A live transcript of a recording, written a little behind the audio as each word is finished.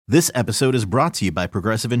This episode is brought to you by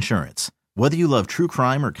Progressive Insurance. Whether you love true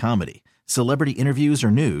crime or comedy, celebrity interviews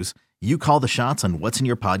or news, you call the shots on what's in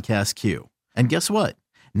your podcast queue. And guess what?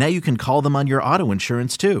 Now you can call them on your auto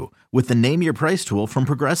insurance too with the Name Your Price tool from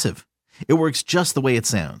Progressive. It works just the way it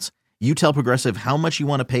sounds. You tell Progressive how much you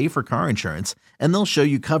want to pay for car insurance, and they'll show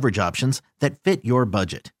you coverage options that fit your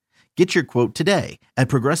budget. Get your quote today at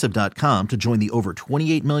Progressive.com to join the over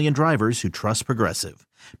 28 million drivers who trust Progressive.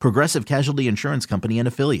 Progressive Casualty Insurance Company and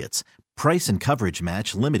Affiliates. Price and coverage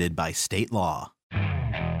match limited by state law.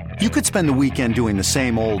 You could spend the weekend doing the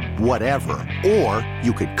same old whatever, or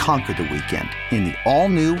you could conquer the weekend in the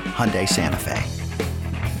all-new Hyundai Santa Fe.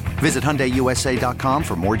 Visit HyundaiUSA.com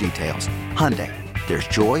for more details. Hyundai, there's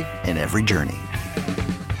joy in every journey.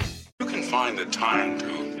 You can find the time to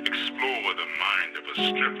explore the mind of a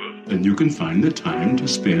stripper, and you can find the time to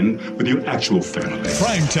spend with your actual family.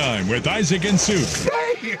 Prime Time with Isaac and Suk. Damn!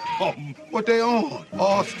 What they on?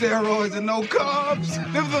 All steroids and no carbs?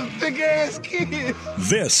 Them some thick-ass kids.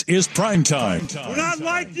 This is Prime Time. We're not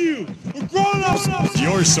like you. We're grown-ups.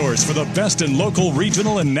 Your source for the best in local,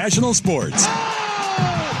 regional, and national sports.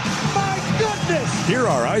 Oh, my goodness. Here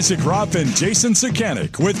are Isaac Ropp and Jason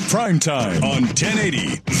Sakanik with Prime Time on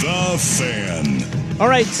 1080 The Fan. All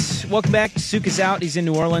right, welcome back. Suk is out. He's in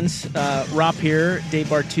New Orleans. Ropp here. Dave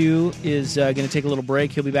Bartu is going to take a little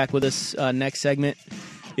break. He'll be back with us next segment.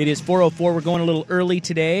 It is 4:04. We're going a little early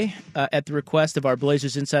today at the request of our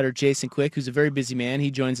Blazers insider, Jason Quick, who's a very busy man. He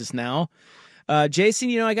joins us now.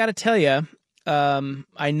 Jason, I got to tell you,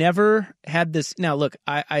 I never had this. Now, look,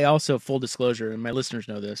 I also, full disclosure, and my listeners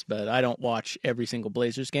know this, but I don't watch every single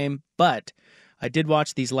Blazers game. But I did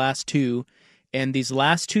watch these last two, and these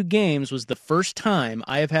last two games was the first time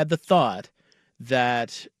I have had the thought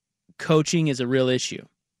that coaching is a real issue.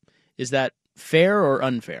 Is that fair or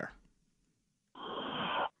unfair?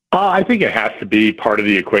 I think it has to be part of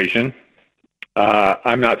the equation.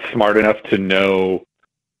 I'm not smart enough to know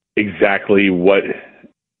exactly what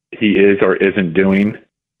he is or isn't doing.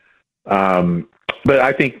 But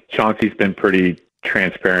I think Chauncey's been pretty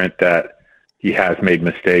transparent that he has made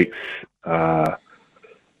mistakes. But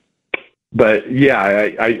yeah,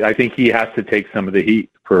 I think he has to take some of the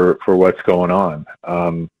heat for what's going on.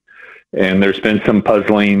 And there's been some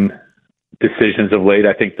puzzling decisions of late.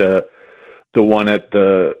 I think the one at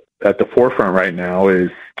the forefront right now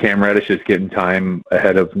is Cam Reddish is getting time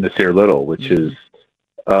ahead of Nasir Little, which is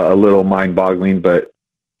a little mind-boggling. But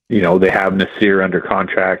they have Nasir under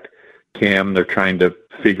contract. Cam, they're trying to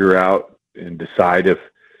figure out and decide if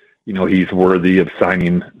he's worthy of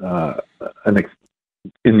signing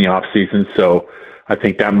in the off season. So I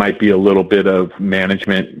think that might be a little bit of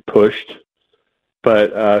management pushed.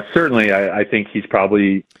 But certainly, I think he's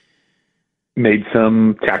probably made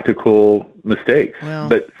some tactical mistakes. Well,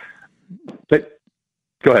 but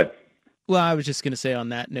go ahead. Well, I was just going to say on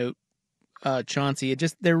that note, Chauncey,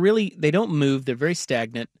 they don't move. They're very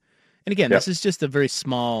stagnant. And again, This is just a very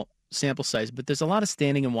small sample size, but there's a lot of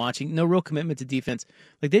standing and watching, no real commitment to defense.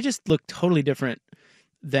 Like, they just look totally different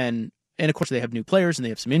and of course they have new players and they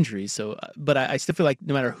have some injuries. So, but I still feel like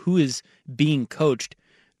no matter who is being coached,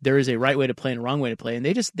 there is a right way to play and a wrong way to play. And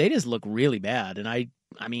they just look really bad. And I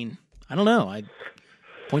mean, I don't know. I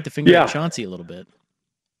point the finger at Chauncey a little bit.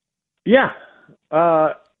 Yeah.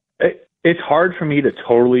 It's hard for me to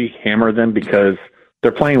totally hammer them because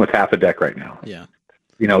they're playing with half a deck right now. Yeah.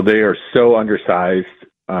 They are so undersized,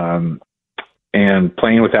 and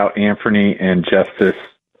playing without Anthony and Justice,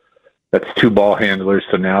 that's two ball handlers.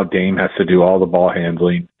 So now Dame has to do all the ball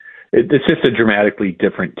handling. It's just a dramatically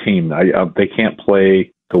different team. They can't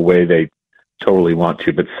play the way they totally want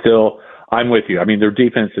to, but still, I'm with you. I mean, their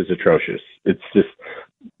defense is atrocious. It's just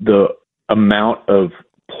the amount of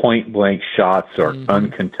point-blank shots or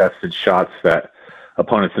uncontested shots that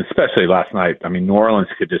opponents, especially last night, I mean, New Orleans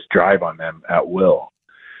could just drive on them at will.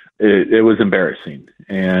 It was embarrassing.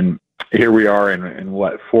 And here we are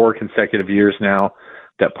in 4 consecutive years now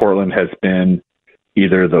that Portland has been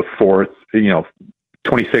either the fourth,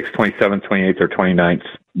 26th, 27th, 28th, or 29th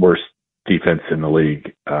worst defense in the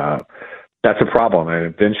league. That's a problem. And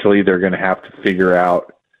eventually they're going to have to figure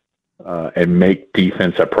out and make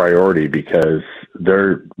defense a priority because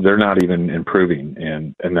they're not even improving,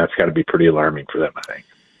 and that's got to be pretty alarming for them, I think.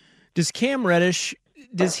 Does Cam Reddish,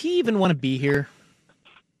 does he even want to be here?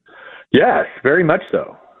 Yes, very much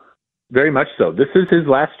so. Very much so. This is his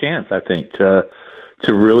last chance, I think, to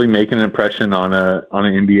really make an impression on an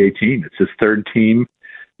NBA team. It's his third team,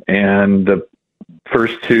 and the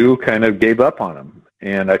first two kind of gave up on him.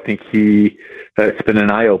 And I think it's been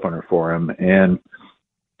an eye-opener for him. And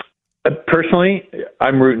personally,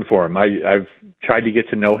 I'm rooting for him. I've tried to get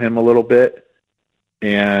to know him a little bit,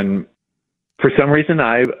 And for some reason,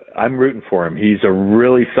 I'm rooting for him. He's a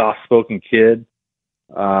really soft-spoken kid,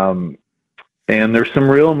 and there's some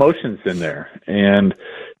real emotions in there. And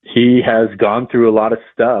he has gone through a lot of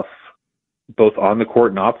stuff, both on the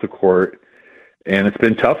court and off the court, and it's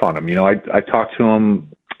been tough on him. You know, I talked to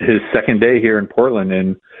him his second day here in Portland,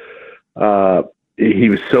 and he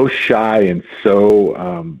was so shy and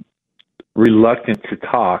so reluctant to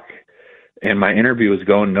talk, and my interview was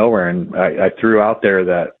going nowhere. And I threw out there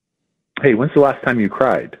that, hey, when's the last time you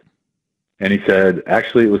cried? And he said,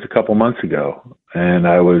 actually, it was a couple months ago. And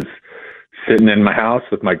I was sitting in my house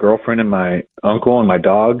with my girlfriend and my uncle and my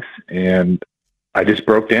dogs, and I just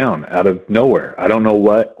broke down out of nowhere. I don't know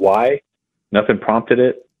why. Nothing prompted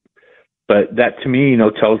it. But that to me, you know,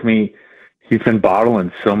 tells me he's been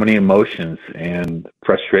bottling so many emotions and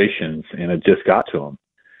frustrations, and it just got to him.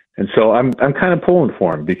 And so I'm kind of pulling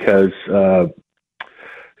for him because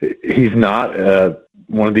he's not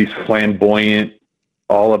one of these flamboyant,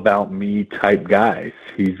 all about me type guys.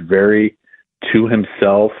 He's very to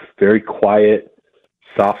himself, very quiet,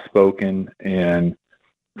 soft spoken, and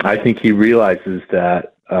I think he realizes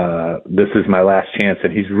that this is my last chance,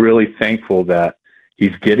 and he's really thankful that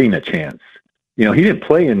he's getting a chance. You know, he didn't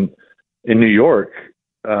play in New York.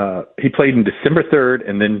 He played in December 3rd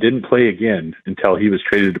and then didn't play again until he was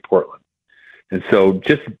traded to Portland. And so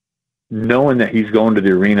just knowing that he's going to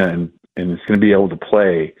the arena and is going to be able to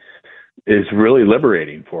play is really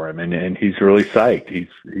liberating for him. And he's really psyched.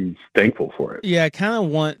 He's thankful for it. Yeah, I kind of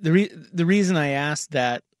want the reason I asked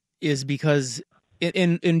that is because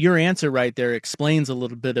in your answer right there explains a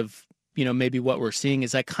little bit of, you know, maybe what we're seeing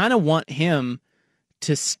is I kind of want him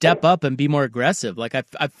to step up and be more aggressive. Like I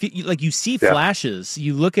feel like you see flashes,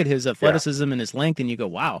 you look at his athleticism and his length and you go,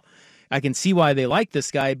 wow, I can see why they like this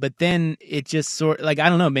guy. But then it just sort of, like, I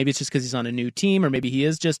don't know, maybe it's just because he's on a new team or maybe he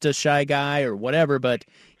is just a shy guy or whatever, but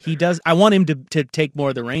I want him to take more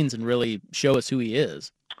of the reins and really show us who he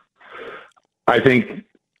is. I think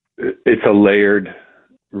it's a layered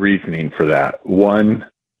reasoning for that. One,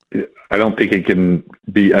 I don't think it can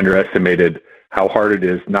be underestimated how hard it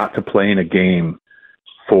is not to play in a game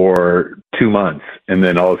for 2 months and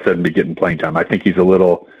then all of a sudden be getting playing time. I think he's a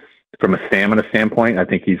little, from a stamina standpoint, I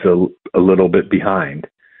think he's a little bit behind.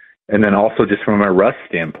 And then also just from a rust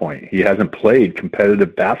standpoint, he hasn't played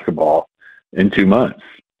competitive basketball in 2 months.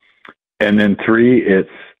 And then 3, it's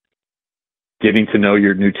getting to know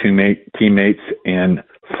your new teammates and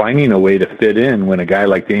finding a way to fit in when a guy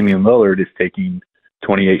like Damian Lillard is taking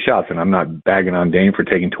 28 shots. And I'm not bagging on Dame for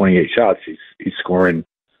taking 28 shots. He's scoring,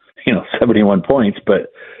 71 points,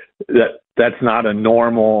 but that's not a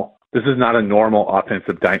normal. This is not a normal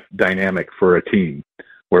offensive dynamic for a team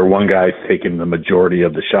where one guy's taking the majority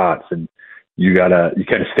of the shots, and you kind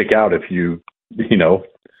of stick out if you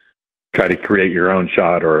try to create your own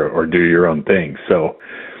shot or do your own thing. So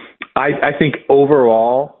I think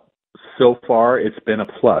overall, so far, it's been a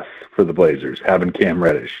plus for the Blazers having Cam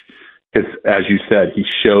Reddish, because as you said, he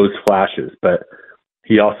shows flashes, but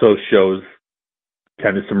he also shows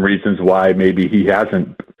kind of some reasons why maybe he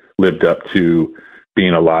hasn't lived up to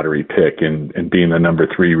being a lottery pick and being the number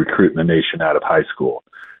 3 recruit in the nation out of high school.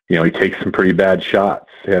 He takes some pretty bad shots.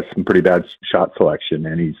 He has some pretty bad shot selection,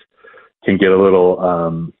 and can get a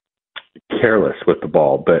little careless with the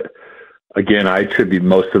ball. But again, I attribute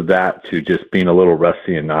most of that to just being a little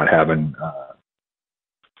rusty and not having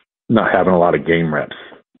a lot of game reps.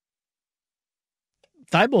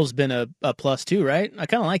 Thybulle's been a plus too, right? I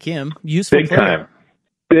kind of like him. Useful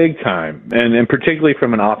Big time. And particularly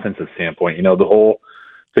from an offensive standpoint, the whole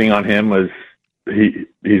thing on him was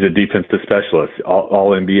he's a defensive specialist,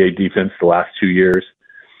 all NBA defense the last 2 years.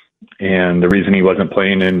 And the reason he wasn't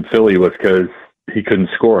playing in Philly was because he couldn't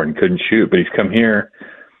score and couldn't shoot. But he's come here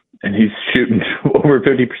and he's shooting over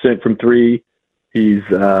 50% from 3. He's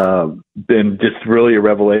been just really a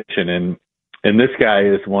revelation. And this guy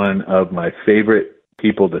is one of my favorite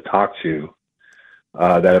people to talk to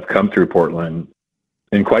that have come through Portland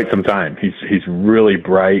in quite some time. He's really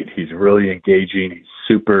bright. He's really engaging. He's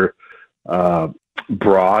super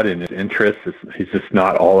broad in his interests. He's just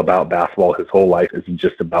not all about basketball. His whole life isn't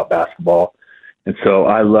just about basketball. And so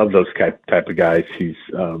I love those type of guys. He's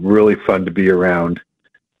really fun to be around.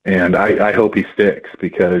 And I hope he sticks,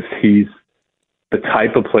 because he's the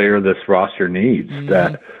type of player this roster needs. Mm-hmm.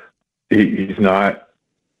 That he's not,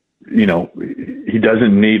 he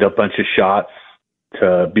doesn't need a bunch of shots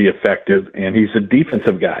to be effective, and he's a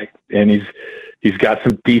defensive guy, and he's got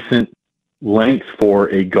some decent length for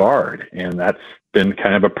a guard, and that's been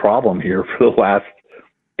kind of a problem here for the last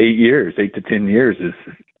 8 to 10 years, is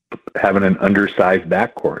having an undersized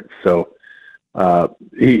backcourt. So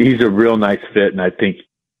He's a real nice fit, and I think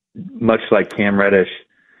much like Cam Reddish,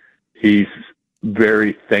 he's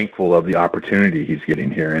very thankful of the opportunity he's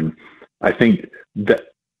getting here. And I think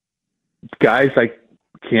that guys like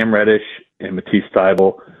Cam Reddish and Matisse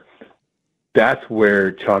Thybulle, that's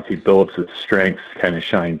where Chauncey Billups' strengths kind of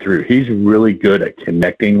shine through. He's really good at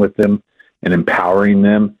connecting with them and empowering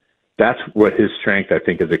them. That's what his strength, I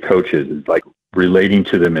think, as a coach is like relating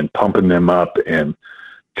to them and pumping them up and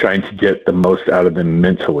trying to get the most out of them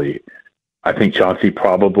mentally. I think Chauncey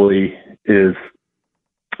probably is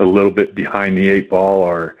a little bit behind the eight ball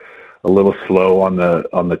or a little slow on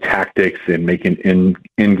the tactics and making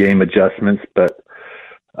in-game adjustments, but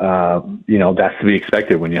that's to be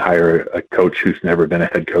expected when you hire a coach who's never been a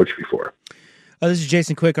head coach before. This is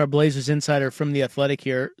Jason Quick, our Blazers insider from The Athletic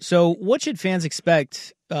here. So what should fans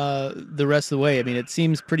expect the rest of the way? I mean, it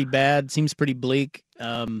seems pretty bad, seems pretty bleak.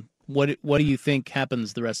 What do you think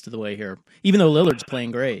happens the rest of the way here, even though Lillard's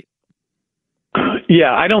playing great?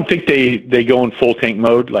 Yeah, I don't think they go in full tank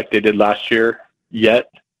mode like they did last year yet.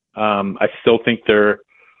 I still think they're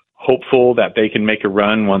hopeful that they can make a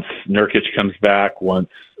run once Nurkic comes back, once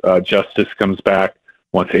Justice comes back,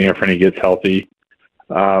 once Anthony gets healthy.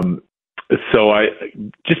 So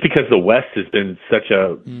just because the West has been such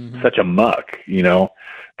a muck,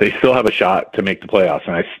 they still have a shot to make the playoffs,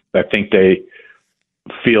 and I think they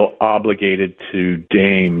feel obligated to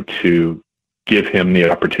Dame to give him the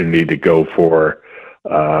opportunity to go for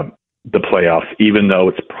the playoffs, even though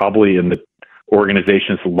it's probably in the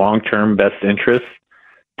organization's long-term best interest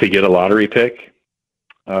to get a lottery pick.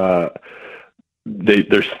 They're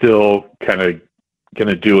still kind of going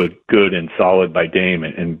to do a good and solid by Dame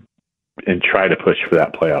and try to push for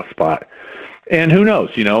that playoff spot. And who knows,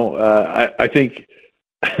 I think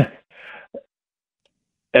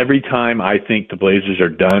every time I think the Blazers are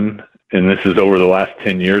done, and this is over the last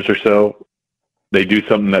 10 years or so, they do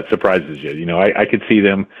something that surprises you. I could see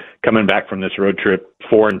them coming back from this road trip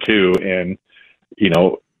 4-2 and,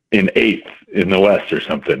 in 8th in the West or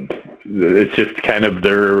something. It's just kind of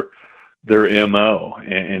their MO,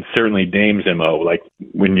 and certainly Dame's MO. Like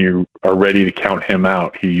when you are ready to count him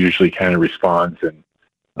out, he usually kind of responds and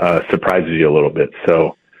surprises you a little bit.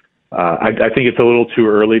 So I think it's a little too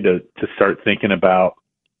early to start thinking about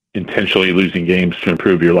intentionally losing games to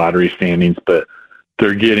improve your lottery standings, but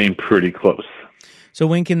they're getting pretty close. So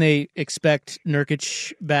when can they expect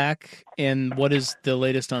Nurkic back, and what is the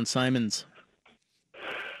latest on Simons?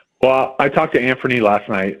 Well, I talked to Anthony last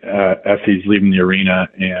night as he's leaving the arena,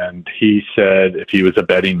 and he said if he was a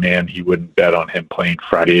betting man, he wouldn't bet on him playing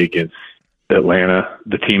Friday against Atlanta.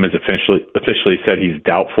 The team has officially said he's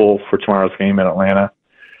doubtful for tomorrow's game in Atlanta.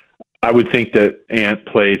 I would think that Ant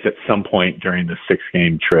plays at some point during the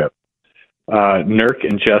 6-game trip. Nurk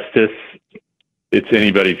and Justice, it's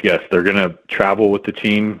anybody's guess. They're going to travel with the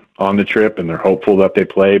team on the trip, and they're hopeful that they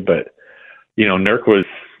play. But, Nurk was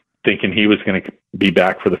thinking he was going to be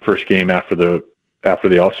back for the first game after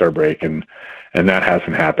the All-Star break, and that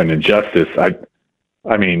hasn't happened. And Justice,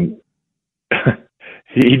 I mean,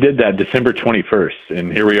 he did that December 21st,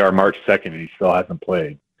 and here we are March 2nd, and he still hasn't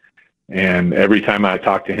played. And every time I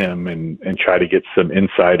talk to him and try to get some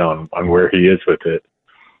insight on where he is with it,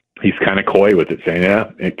 he's kind of coy with it, saying,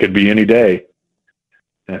 yeah, it could be any day.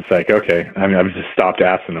 And it's like, okay. I mean, I've just stopped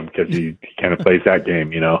asking him because he kind of plays that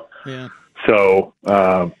game, Yeah. So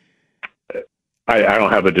I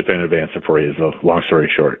don't have a definitive answer for you, is a long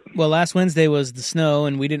story short. Well, last Wednesday was the snow,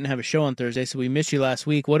 and we didn't have a show on Thursday, so we missed you last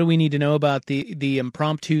week. What do we need to know about the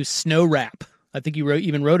impromptu snow wrap? I think you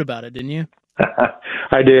even wrote about it, didn't you?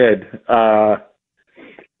 I did.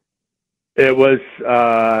 It was,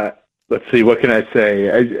 let's see, what can I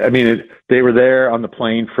say? I mean, they were there on the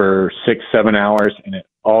plane for 6-7 hours, and it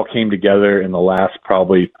all came together in the last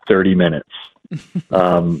probably 30 minutes.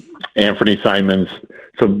 Anthony Simons.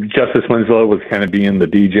 So Justice Winslow was kind of being the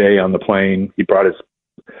DJ on the plane. He brought his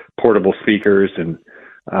portable speakers, and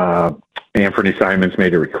Anthony Simons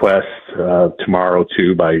made a request tomorrow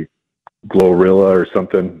too by Glorilla or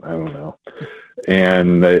something. I don't know.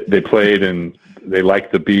 And they played, and they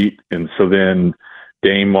liked the beat. And so then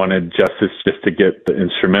Dame wanted Justice just to get the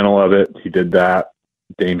instrumental of it. He did that.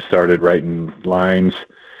 Dame started writing lines,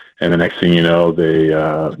 and the next thing you know, they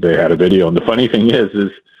had a video. And the funny thing is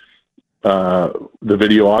the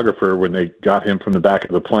videographer, when they got him from the back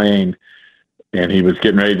of the plane and he was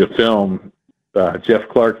getting ready to film, Jeff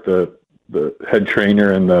Clark, the head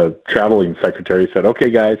trainer and the traveling secretary, said, "Okay,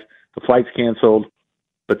 guys, the flight's canceled,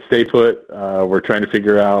 but stay put. We're trying to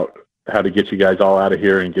figure out how to get you guys all out of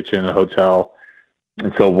here and get you in a hotel."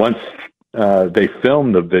 And so once they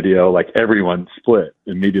filmed the video, like everyone split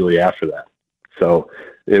immediately after that. So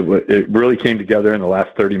it really came together in the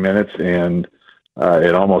last 30 minutes, and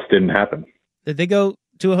it almost didn't happen. Did they go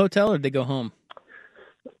to a hotel or did they go home?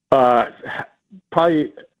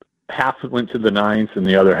 Probably half went to the Nines, and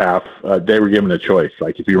the other half they were given a choice.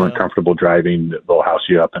 Like if you weren't comfortable driving, they'll house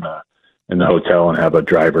you up in the hotel and have a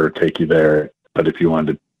driver take you there. But if you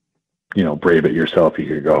wanted to, brave it yourself, you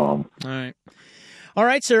could go home. All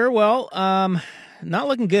right, sir. Well, not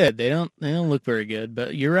looking good. They don't look very good.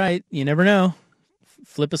 But you're right. You never know.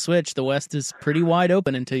 Flip a switch. The West is pretty wide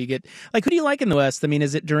open until you get who do you like in the West? I mean,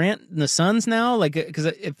 is it Durant and the Suns now? Because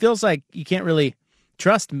it feels like you can't really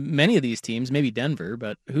trust many of these teams. Maybe Denver,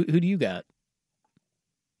 but who do you got?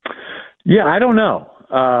 Yeah, I don't know.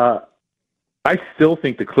 I still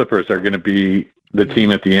think the Clippers are going to be the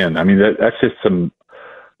team at the end. I mean, that's some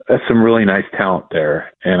really nice talent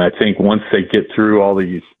there, and I think once they get through all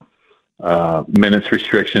these minutes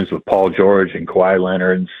restrictions with Paul George and Kawhi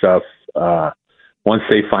Leonard and stuff. Once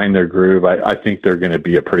they find their groove, I think they're going to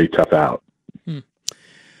be a pretty tough out. All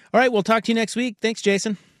right, we'll talk to you next week. Thanks,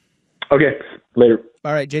 Jason. Okay, later.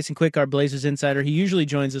 All right, Jason Quick, our Blazers insider. He usually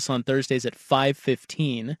joins us on Thursdays at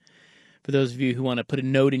 5:15, for those of you who want to put a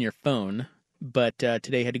note in your phone. But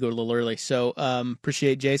today he had to go a little early. So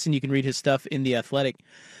appreciate Jason. You can read his stuff in The Athletic.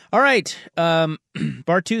 All right,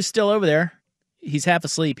 Bartu's still over there. He's half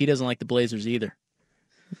asleep. He doesn't like the Blazers either.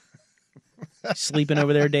 Sleeping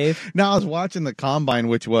over there, Dave? No, I was watching the Combine,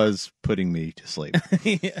 which was putting me to sleep.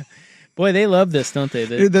 Yeah. Boy, they love this, don't they?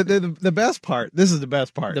 The best part. This is the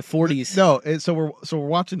best part. The 40s. No, so we're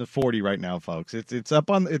watching the 40 right now, folks. It's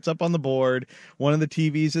up on the board. One of the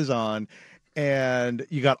TVs is on, and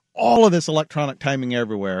you got all of this electronic timing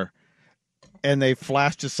everywhere. And they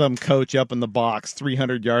flash to some coach up in the box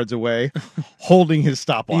 300 yards away holding his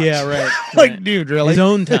stopwatch. Yeah, right. Like, dude, really? His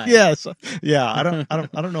own time. Yes. Yeah, I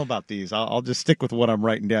don't know about these. I'll just stick with what I'm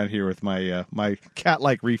writing down here with my my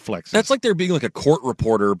cat-like reflexes. That's like they're being like a court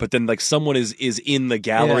reporter, but then like someone is in the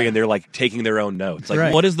gallery and they're like taking their own notes.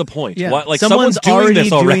 Like, what is the point? Yeah. What, like someone's doing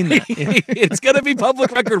this already. Doing that. It's going to be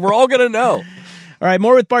public record. We're all going to know. All right,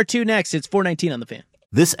 more with Bartu next. It's 4:19 on The Fan.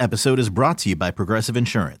 This episode is brought to you by Progressive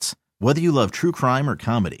Insurance. Whether you love true crime or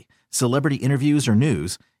comedy, celebrity interviews or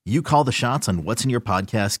news, you call the shots on what's in your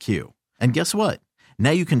podcast queue. And guess what? Now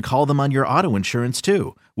you can call them on your auto insurance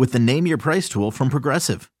too with the Name Your Price tool from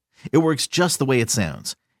Progressive. It works just the way it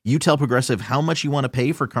sounds. You tell Progressive how much you want to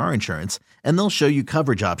pay for car insurance, and they'll show you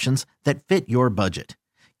coverage options that fit your budget.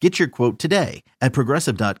 Get your quote today at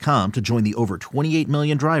Progressive.com to join the over 28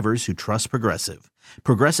 million drivers who trust Progressive.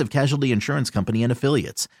 Progressive Casualty Insurance Company and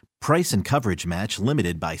Affiliates. Price and coverage match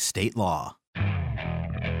limited by state law.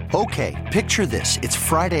 Okay, picture this. It's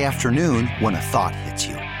Friday afternoon when a thought hits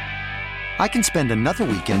you. I can spend another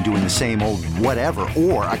weekend doing the same old whatever,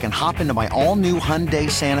 or I can hop into my all-new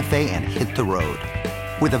Hyundai Santa Fe and hit the road.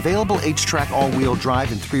 With available H-Track all-wheel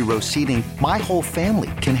drive and 3-row seating, my whole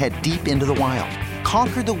family can head deep into the wild.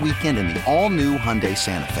 Conquer the weekend in the all-new Hyundai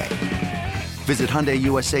Santa Fe. Visit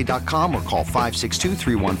HyundaiUSA.com or call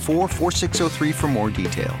 562-314-4603 for more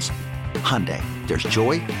details. Hyundai, there's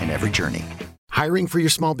joy in every journey. Hiring for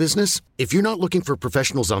your small business? If you're not looking for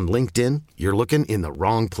professionals on LinkedIn, you're looking in the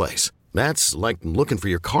wrong place. That's like looking for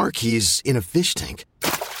your car keys in a fish tank.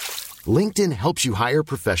 LinkedIn helps you hire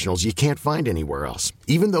professionals you can't find anywhere else,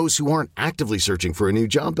 even those who aren't actively searching for a new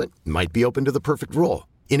job but might be open to the perfect role.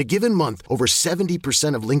 In a given month, over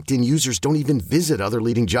 70% of LinkedIn users don't even visit other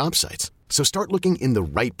leading job sites. So start looking in the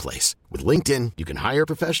right place. With LinkedIn, you can hire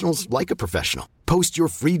professionals like a professional. Post your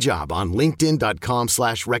free job on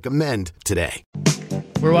linkedin.com/recommend today.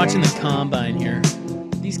 We're watching the Combine here.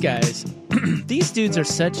 These guys, these dudes are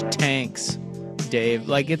such tanks, Dave.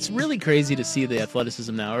 Like, it's really crazy to see the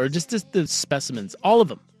athleticism now, or just the specimens. All of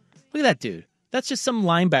them. Look at that dude. That's just some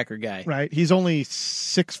linebacker guy. Right. He's only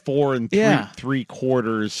 6'4" and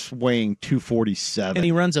 3/4, weighing 247. And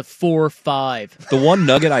he runs a 4.5. The one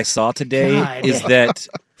nugget I saw today is that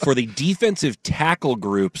for the defensive tackle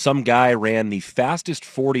group, some guy ran the fastest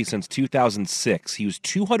 40 since 2006. He was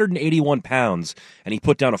 281 pounds, and he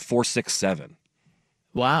put down a 4.67.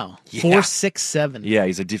 Wow. Yeah. 4.67. Yeah,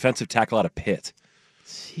 he's a defensive tackle out of Pitt.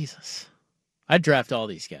 Jesus. I'd draft all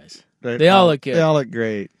these guys. They all look good. They all look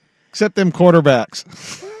great. Except them quarterbacks.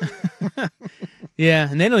 Yeah,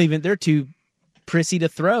 and they're too prissy to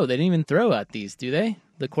throw. They didn't even throw at these, do they?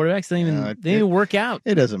 The quarterbacks don't even work out.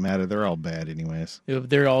 It doesn't matter. They're all bad anyways.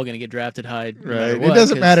 They're all going to get drafted high. Right. What, it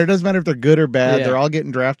doesn't matter. It doesn't matter if they're good or bad. Yeah. They're all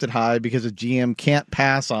getting drafted high because a GM can't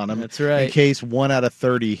pass on them. That's right. In case 1 out of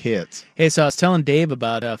 30 hits. Hey, so I was telling Dave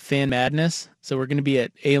about Fan Madness. So we're going to be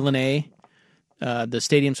at A&A the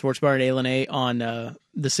Stadium Sports Bar at A&A on the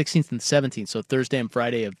 16th and 17th, so Thursday and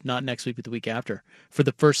Friday of not next week, but the week after, for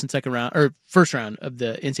the first round of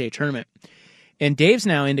the NCAA tournament. And Dave's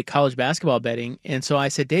now into college basketball betting, and so I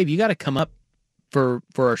said, Dave, you got to come up for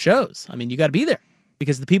our shows. I mean, you got to be there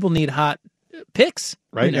because the people need hot picks,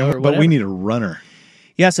 right? But we need a runner.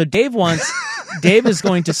 Yeah, so Dave is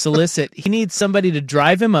going to solicit. He needs somebody to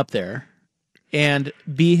drive him up there and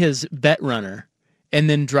be his bet runner, and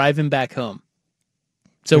then drive him back home.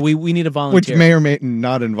 So we need a volunteer. Which may or may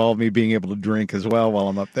not involve me being able to drink as well while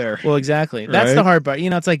I'm up there. Well, exactly. That's right? the hard part.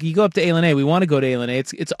 It's like you go up to A&A. We want to go to A&A.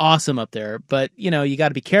 It's awesome up there. But, you got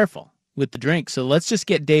to be careful with the drink. So let's just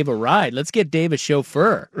get Dave a ride. Let's get Dave a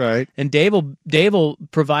chauffeur. Right. And Dave will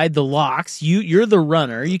provide the locks. You're the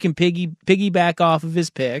runner. You can piggyback off of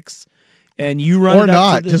his picks. And you run or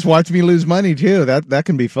not, just watch me lose money too. That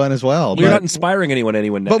can be fun as well. We're not inspiring anyone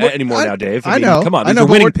anymore now, Dave. I know. Come on, these are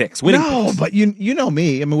winning picks. Winning no, picks. But you know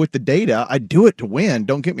me. I mean, with the data, I do it to win.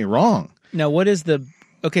 Don't get me wrong. Now, what is the?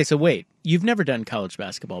 Okay, so wait, you've never done college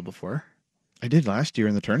basketball before. I did last year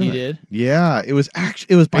in the tournament. You did? Yeah, it was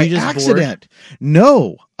by accident. Bored?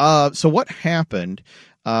 No. So what happened?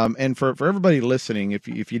 And for everybody listening, if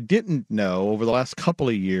you didn't know, over the last couple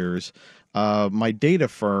of years. My data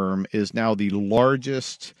firm is now the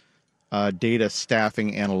largest data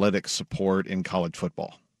staffing analytics support in college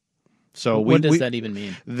football. So what does that even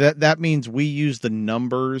mean? That means we use the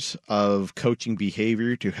numbers of coaching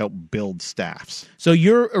behavior to help build staffs. So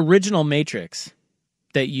your original matrix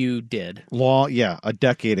that you did a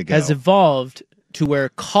decade ago has evolved to where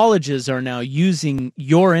colleges are now using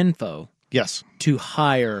your info. Yes. To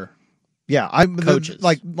hire. Yeah, I'm coaches.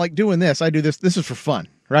 Like doing this. I do this. This is for fun.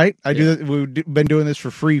 Right, We've been doing this for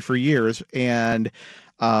free for years, and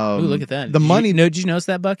ooh, look at that. The money. Did you notice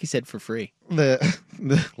that, Buck? He said for free. He's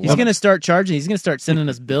going to start charging. He's going to start sending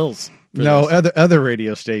us bills. No, other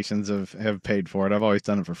radio stations have paid for it. I've always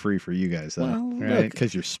done it for free for you guys, though, right?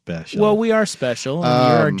 Because you're special. Well, we are special, and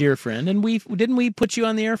you're our dear friend. And didn't we put you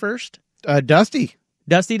on the air first?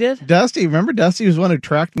 Dusty did? Dusty, remember Dusty was the one who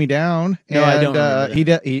tracked me down. No, I don't remember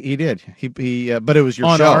that. He did. He but it was your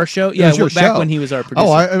on show. On our show? Yeah, back when he was our producer.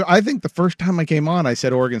 Oh, I think the first time I came on, I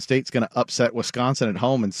said Oregon State's going to upset Wisconsin at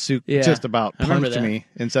home, and Suk just about punched me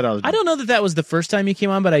and said I was... I don't know that was the first time you came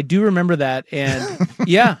on, but I do remember that. And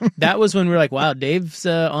yeah, that was when we were like, wow, Dave's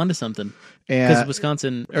onto something. Because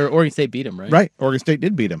Wisconsin or Oregon State beat him, right? Right, Oregon State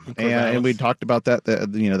did beat him, and we talked about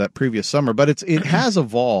that previous summer. But it has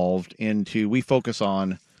evolved into we focus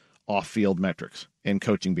on off-field metrics and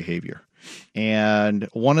coaching behavior. And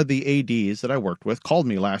one of the ADs that I worked with called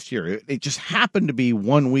me last year. It just happened to be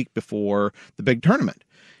 1 week before the big tournament.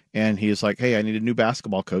 And he was like, hey, I need a new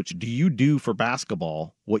basketball coach. Do you do for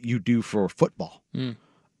basketball what you do for football?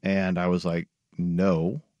 And I was like,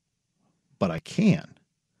 no, but I can.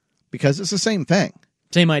 Because it's the same thing.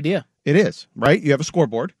 Same idea. It is, right? You have a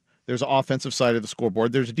scoreboard. There's an offensive side of the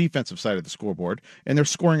scoreboard. There's a defensive side of the scoreboard. And there's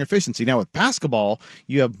scoring efficiency. Now, with basketball,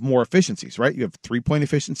 you have more efficiencies, right? You have 3-point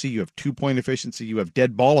efficiency. You have 2-point efficiency. You have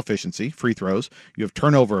dead ball efficiency, free throws. You have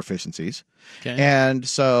turnover efficiencies. Okay. And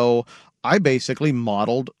so I basically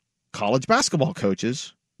modeled college basketball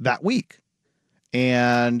coaches that week.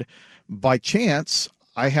 And by chance,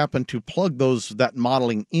 I happened to plug that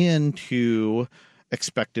modeling into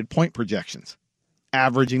expected point projections.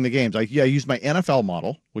 Averaging the games. I used my NFL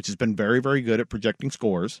model, which has been very, very good at projecting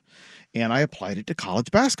scores, and I applied it to college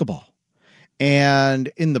basketball. And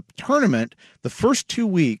in the tournament, the first 2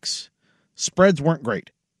 weeks, spreads weren't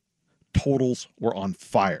great. Totals were on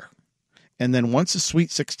fire. And then once the Sweet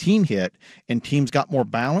 16 hit and teams got more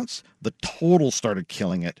balance, the totals started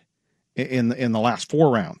killing it in the last 4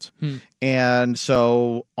 rounds. And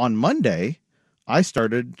so on Monday, I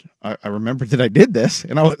remembered that I did this,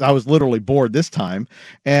 and I was literally bored this time.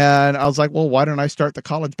 And I was like, well, why don't I start the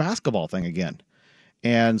college basketball thing again?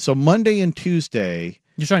 And so Monday and Tuesday.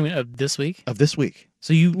 You're talking of this week? Of this week.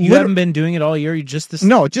 So you haven't been doing it all year? You just this?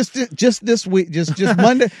 No, just this week. Just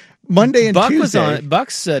Monday and Buck Tuesday. was on it.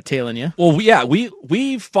 Buck's tailing you. Well, yeah,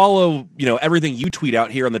 we follow everything you tweet out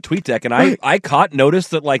here on the tweet deck, and I noticed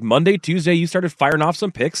that like Monday, Tuesday, you started firing off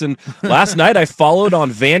some picks, and last night I followed on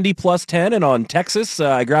Vandy plus 10 and on Texas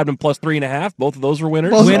I grabbed him plus 3.5. Both of those were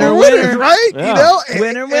winners. Well, winner, right? Yeah.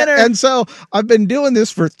 Winner. And so I've been doing this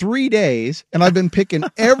for 3 days, and I've been picking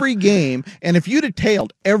every game. And if you'd have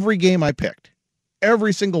tailed every game I picked.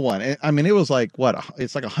 Every single one. I mean, it was like,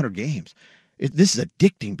 it's like 100 games. This is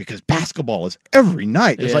addicting because basketball is every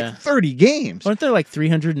night. There's like 30 games. Aren't there like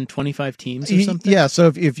 325 teams or something? Yeah,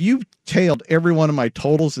 so if you tailed every one of my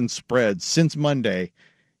totals and spreads since Monday,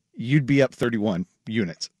 you'd be up 31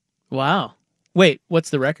 units. Wow. Wait,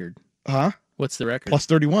 what's the record? Huh? What's the record? Plus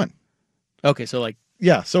 31. Okay, so like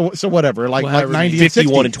Yeah, so whatever, like 90 and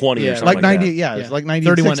 51 60. and 20 or Yeah. something Like like 90, that. yeah, it's like 90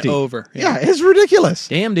 31 and 60. over. Yeah, it's ridiculous.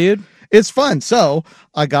 Damn, dude. It's fun. So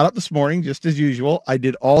I got up this morning just as usual. I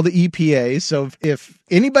did all the EPAs. So if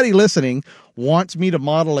anybody listening wants me to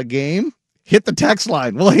model a game, hit the text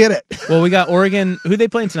line. We'll hit it. Well, we got Oregon. Who they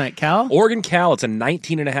playing tonight? Cal? Oregon Cal, it's a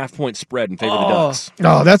 19.5-point spread in favor of the Ducks.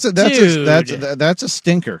 Oh, that's Dude. a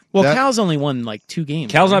stinker. Well, That- Cal's only won like 2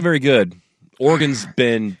 games. Cal's right? not very good. Oregon's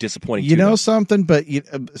been disappointing. You too, know though. something, but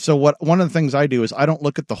so what? One of the things I do is I don't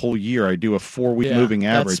look at the whole year. I do a 4-week Yeah, moving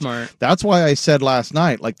that's average. smart. That's why I said last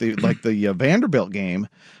night, like the Vanderbilt game,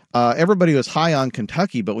 everybody was high on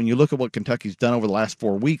Kentucky, but when you look at what Kentucky's done over the last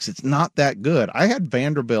 4 weeks, it's not that good. I had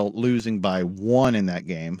Vanderbilt losing by 1 in that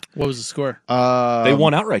game. What was the score? They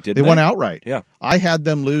won outright, didn't they? They won outright. Yeah. I had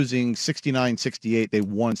them losing 69-68. They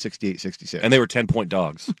won 68-66. And they were 10-point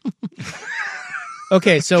dogs.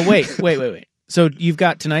 Okay, so wait. So you've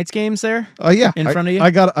got tonight's games there? Yeah. In front of you?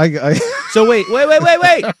 I So wait.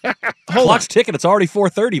 Hold Clock's ticking. It's already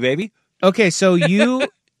 4:30, baby. Okay, so you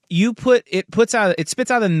spits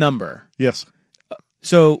out a number. Yes.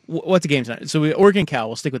 So what's the game tonight? So Oregon Cal,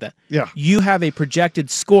 we'll stick with that. Yeah. You have a projected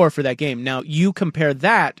score for that game. Now you compare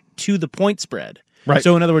that to the point spread. Right.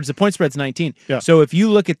 So in other words, the point spread's 19. Yeah. So if you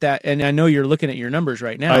look at that, and I know you're looking at your numbers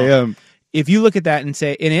right now. I am. If you look at that and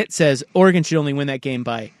it says Oregon should only win that game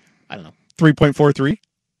by, I don't know. 3.43.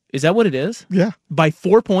 Is that what it is? Yeah. By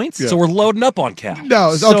 4 points? So we're loading up on Cal.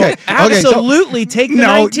 No, So okay. absolutely take the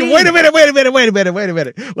 19. Wait a minute.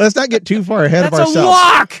 Let's not get too far ahead of That's ourselves. a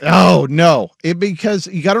lock. Oh, no. Because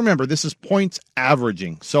you got to remember, this is points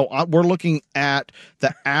averaging. So we're looking at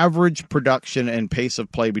the average production and pace of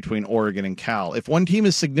play between Oregon and Cal. If one team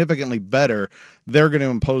is significantly better, they're going to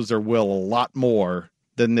impose their will a lot more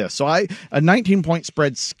than this. So a 19-point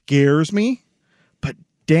spread scares me.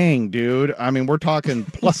 Dang, dude. I mean, we're talking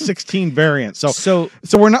plus 16 variance. So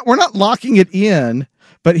we're not locking it in,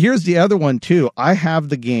 but here's the other one too. I have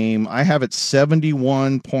the game. I have it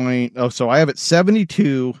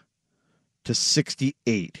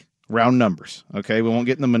 72-68 round numbers. Okay. We won't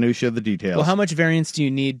get in the minutia of the details. Well, how much variance do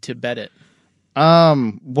you need to bet it?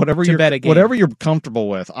 Whatever To bet a game. whatever you're comfortable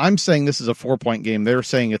with. I'm saying this is a 4-point game. They're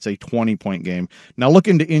saying it's a 20-point game. Now look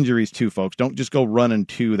into injuries too, folks. Don't just go running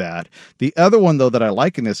to that. The other one though that I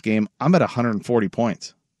like in this game, I'm at 140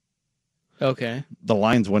 points. Okay. The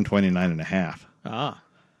line's 129.5. Ah.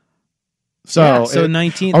 So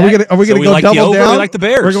 19. Are we gonna So we go like the double over, down? we like the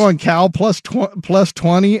Bears. We're going Cal plus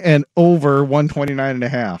 20 and over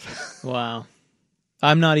 129.5. Wow.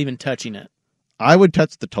 I'm not even touching it. I would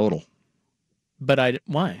touch the total. But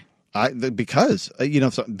why? Because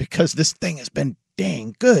this thing has been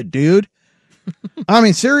dang good, dude. I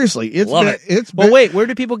mean, seriously, it's Well, wait, where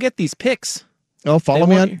do people get these picks? Oh, follow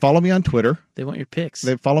me on Twitter. They want your picks.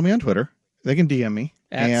 They follow me on Twitter. They can DM me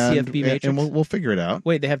At CFB Matrix? and we'll figure it out.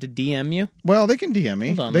 Wait, they have to DM you? Well, they can DM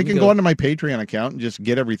me. Hold on, They let me can go. go onto my Patreon account and just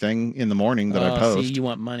get everything in the morning that I post. See, you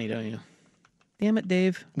want money, don't you? Damn it,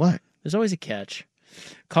 Dave. What? There's always a catch.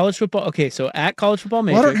 College football. Okay, so at College Football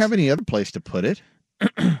Well, Matrix. I don't have any other place to put it.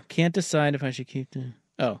 Can't decide if I should keep the.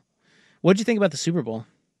 Oh, what did you think about the Super Bowl?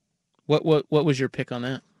 What was your pick on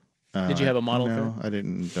that? Did you have a model? No, I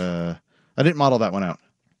didn't. I didn't model that one out.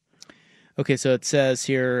 Okay, so it says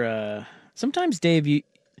here. Sometimes Dave,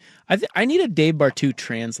 I need a Dave Bartu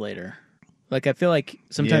translator. Like I feel like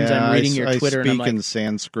sometimes I'm reading your Twitter I and I'm speak like, in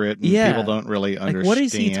Sanskrit, and yeah, people don't really understand. Like, what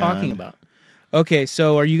is he talking about? Okay,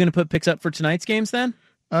 so are you going to put picks up for tonight's games then?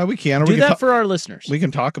 We can. Or Do we can that for our listeners. We can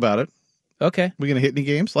talk about it. Okay. We going to hit any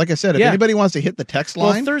games? Like I said, if Yeah. anybody wants to hit the text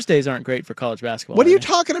line. Well, Thursdays aren't great for college basketball. What are you they?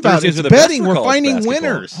 talking about? Thursdays It's are the best betting. for We're college finding basketball.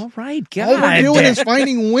 winners. All right, God. All we're doing is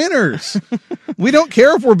finding winners. We don't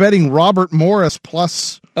care if we're betting Robert Morris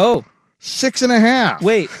plus 6.5.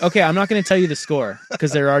 Wait, okay, I'm not going to tell you the score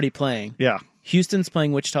because they're already playing. Yeah. Houston's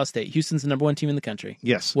playing Wichita State. Houston's the number 1 team in the country.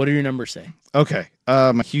 Yes. What do your numbers say? Okay.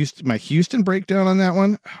 My Houston breakdown on that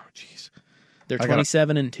one. Oh, jeez. They're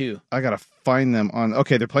 27-2. I gotta find them on.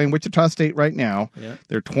 Okay, they're playing Wichita State right now. Yeah.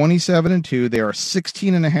 They're 27-2. They are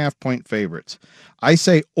 16.5-point favorites. I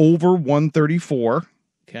say over 134.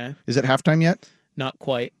 Okay. Is it halftime yet? Not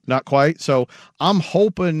quite. Not quite. So I'm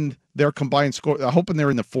hoping their combined score. I'm hoping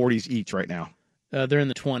they're in the 40s each right now. They're in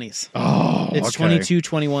the 20s. Oh, it's okay.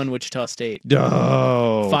 22-21 Wichita State.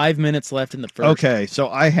 Oh. 5 minutes left in the first. Okay, so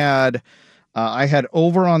I had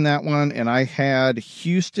over on that one, and I had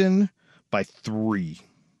Houston by 3.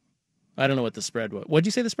 I don't know what the spread was. What did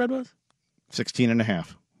you say the spread was?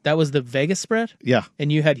 16.5. That was the Vegas spread? Yeah.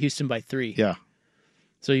 And you had Houston by 3. Yeah.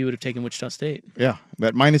 So you would have taken Wichita State. Yeah.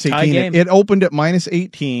 But minus Tie 18. game. It opened at minus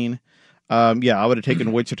 18. I would have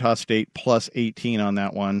taken Wichita State plus 18 on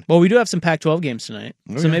that one. Well, we do have some Pac-12 games tonight,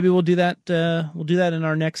 so yeah. maybe we'll do that. We'll do that in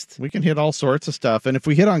our next. We can hit all sorts of stuff, and if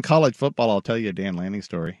we hit on college football, I'll tell you a Dan Lanning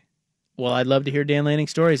story. Well, I'd love to hear Dan Lanning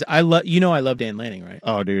stories. I love Dan Lanning, right?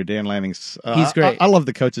 Oh, dude, Dan Lanning's he's great. I love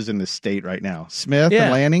the coaches in this state right now, Smith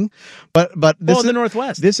and Lanning. But this is the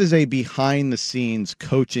Northwest. This is a behind the scenes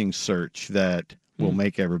coaching search that will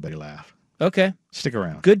make everybody laugh. Okay, stick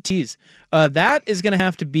around. Good tease. That is going to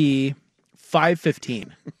have to be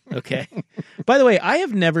 5:15. Okay. By the way, I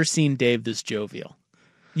have never seen Dave this jovial.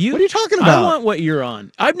 What are you talking about? I want what you're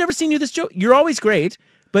on. I've never seen you this jovial. You're always great,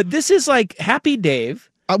 but this is like Happy Dave.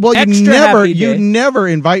 Well, you never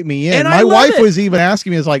invite me in. And my wife was even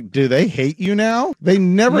asking me, "Is like, do they hate you now? They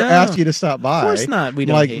never ask you to stop by." Of course not. We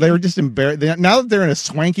don't. Like hate they you. were just embarrassed. Now that they're in a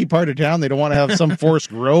swanky part of town, they don't want to have some Forrest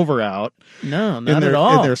Grover out. No, not at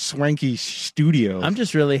all. In their swanky studio. I'm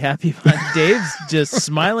just really happy. Dave's just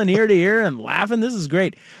smiling ear to ear and laughing. This is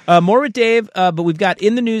great. More with Dave, but we've got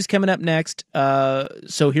In the News coming up next.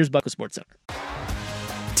 So here's Buckle Sports Center.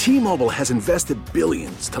 T-Mobile has invested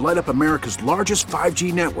billions to light up America's largest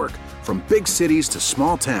 5G network, from big cities to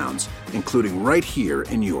small towns, including right here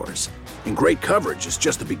in yours. And great coverage is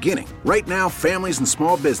just the beginning. Right now, families and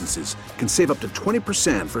small businesses can save up to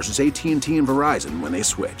 20% versus AT&T and Verizon when they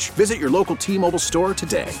switch. Visit your local T-Mobile store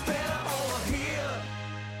today.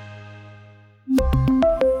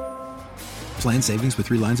 Plan savings with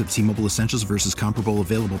 3 lines of T-Mobile Essentials versus comparable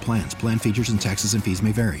available plans. Plan features and taxes and fees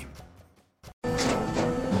may vary.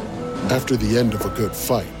 After the end of a good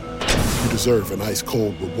fight, you deserve an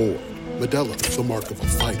ice-cold reward. Modelo is the mark of a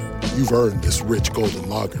fighter. You've earned this rich golden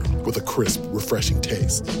lager with a crisp, refreshing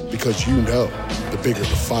taste. Because you know, the bigger the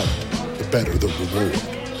fight, the better the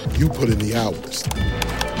reward. You put in the hours,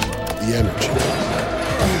 the energy,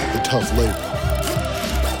 the tough labor.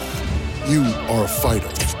 You are a fighter,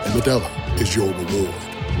 and Modelo is your reward.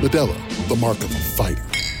 Modelo, the mark of a fighter.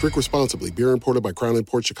 Drink responsibly. Beer imported by Crown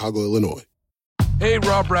Imports, Chicago, Illinois. Hey,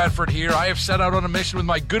 Rob Bradford here. I have set out on a mission with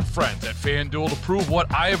my good friends at FanDuel to prove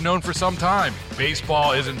what I have known for some time.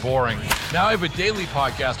 Baseball isn't boring. Now I have a daily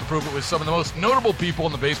podcast to prove it with some of the most notable people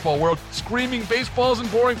in the baseball world, screaming baseball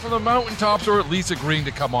isn't boring from the mountaintops, or at least agreeing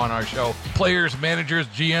to come on our show. Players, managers,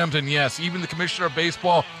 GMs, and yes, even the commissioner of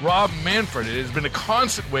baseball, Rob Manfred. It has been a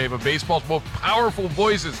constant wave of baseball's most powerful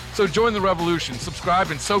voices. So join the revolution.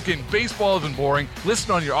 Subscribe and soak in Baseball Isn't Boring.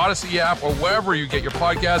 Listen on your Odyssey app or wherever you get your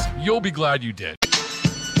podcast. You'll be glad you did.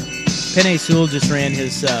 Penei Sewell just ran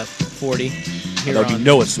his 40. That would be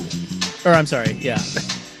Noah Sewell. Or I'm sorry, yeah.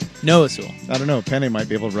 Noah Sewell. I don't know. Penei might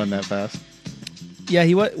be able to run that fast. Yeah,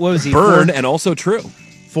 what was he? Burn, and also true.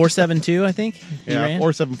 4.72, I think. Yeah,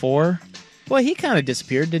 4.74. Well, he kind of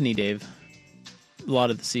disappeared, didn't he, Dave? A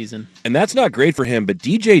lot of the season. And that's not great for him, but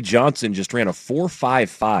DJ Johnson just ran a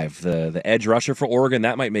 4.55, the edge rusher for Oregon.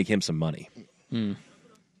 That might make him some money. Mm.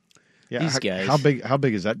 Yeah, These guys. How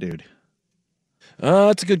big is that dude?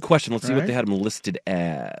 That's a good question. Let's see what they had him listed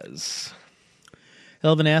as.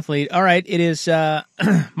 Hell of an athlete. All right, it is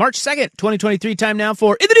March 2nd, 2023. Time now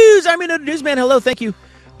for In the News. I'm your newsman. Hello, thank you.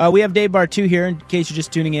 We have Dave Bartu here, in case you're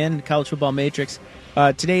just tuning in, College Football Matrix.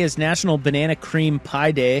 Today is National Banana Cream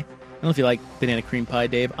Pie Day. I don't know if you like banana cream pie,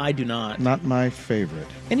 Dave. I do not. Not my favorite.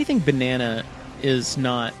 Anything banana is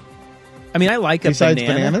not... I mean, I like Besides a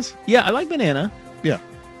banana. bananas? Yeah, I like banana. Yeah.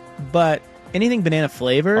 But anything banana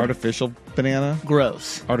flavor... Artificial banana?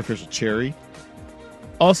 Gross. Artificial cherry?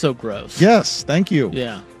 Also gross. Yes, thank you.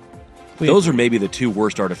 Yeah. Those are maybe the two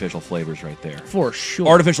worst artificial flavors right there. For sure.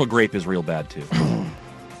 Artificial grape is real bad, too.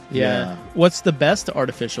 Yeah. What's the best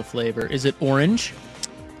artificial flavor? Is it orange?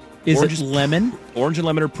 Is it lemon? Orange and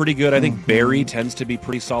lemon are pretty good. I think berry tends to be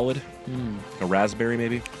pretty solid. A raspberry,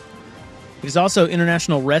 maybe. It is also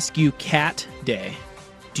International Rescue Cat Day.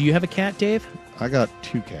 Do you have a cat, Dave? I got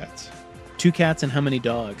 2 cats. 2 cats and how many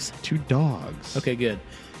dogs? 2 dogs. Okay, good.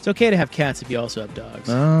 It's okay to have cats if you also have dogs.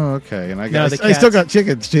 Oh, okay. And I I still got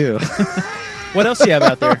chickens, too. What else do you have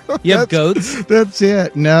out there? You have goats? That's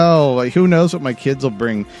it. No, who knows what my kids will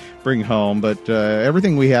bring home, but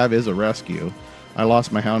everything we have is a rescue. I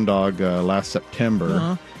lost my hound dog last September.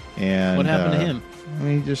 Uh-huh. And what happened to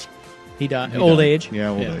him? He died. Old age? Yeah,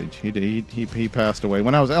 old age. He passed away.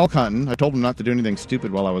 When I was elk hunting, I told him not to do anything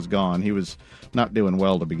stupid while I was gone. He was not doing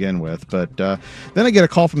well to begin with. But then I get a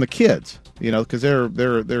call from the kids, because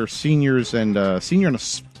they're seniors and senior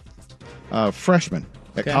and a freshman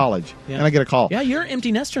at college. Yeah. And I get a call. Yeah, you're an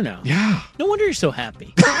empty nester now. Yeah. No wonder you're so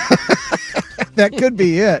happy. That could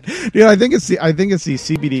be it. I think it's the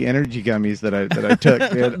CBD energy gummies that I took.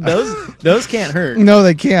 Those can't hurt. No,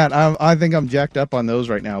 they can't. I think I'm jacked up on those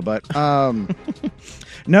right now. But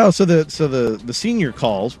No, so the senior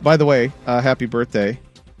calls. By the way, happy birthday,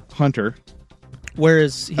 Hunter. Where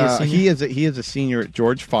is he? A senior? He is a senior at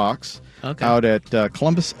George Fox, Okay. out at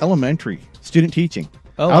Columbus Elementary, student teaching,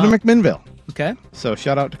 Oh, out wow. of McMinnville. Okay. So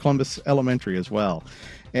shout out to Columbus Elementary as well.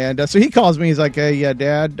 And so he calls me. He's like, "Hey, yeah,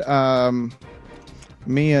 Dad,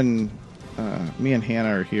 me and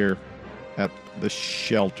Hannah are here at the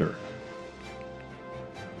shelter."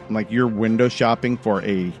 I'm like, "You're window shopping for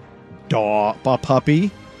a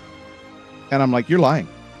puppy?" And I'm like, "You're lying."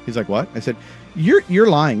 He's like, "What?" I said, You're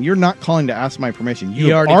lying. You're not calling to ask my permission.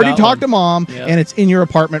 You already talked to Mom, Yep. and it's in your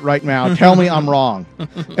apartment right now. Tell me I'm wrong."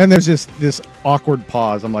 And there's this awkward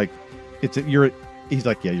pause. I'm like, He's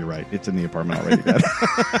like, "Yeah, you're right. It's in the apartment already, Dad."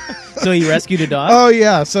 So he rescued a dog? Oh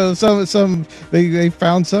yeah. So they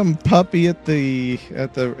found some puppy at the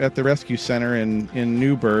rescue center in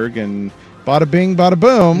Newburgh, and bada bing, bada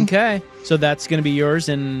boom. Okay. So that's going to be yours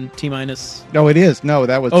in T-minus. No, it is. No,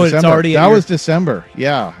 that was Oh, December. it's already That was December.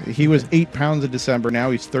 Yeah. He was 8 pounds in December.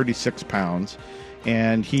 Now he's 36 pounds.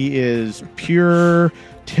 And he is pure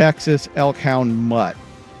Texas elk hound mutt.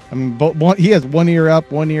 I mean, he has one ear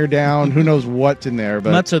up, one ear down. Who knows what's in there?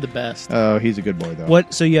 But Mutts are the best. Oh, he's a good boy, though.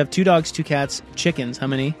 What? So you have 2 dogs, 2 cats, chickens. How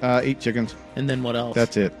many? 8 chickens. And then what else?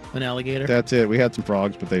 That's it. An alligator? That's it. We had some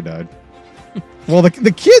frogs, but they died. Well, the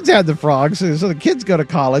kids had the frogs, so the kids go to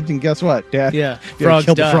college, and guess what, Dad? Yeah, frogs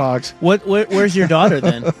killed died. the frogs. Where's your daughter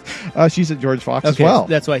then? She's at George Fox as Okay, well.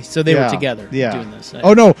 that's why. So they were together Yeah. doing this.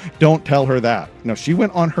 Oh no! Don't tell her that. No, she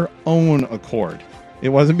went on her own accord. It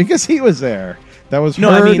wasn't because he was there. That was No,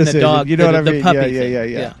 her I mean the decision. dog- You know the- what I the mean? puppy Yeah.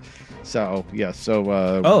 thing. Yeah.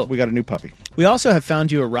 So we got a new puppy. We also have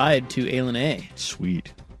found you a ride to Aileen A.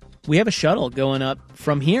 Sweet. We have a shuttle going up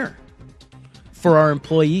from here for our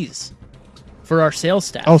employees, for our sales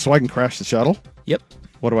staff. Oh, so I can crash the shuttle? Yep.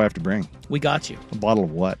 What do I have to bring? We got you. A bottle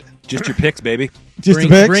of what? Just your picks, baby. Just Bring-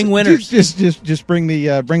 the picks? bring winners. Just bring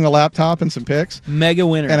the laptop and some picks. Mega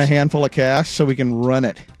winners. And a handful of cash so we can run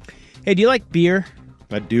it. Hey, do you like beer?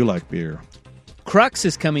 I do like beer. Crux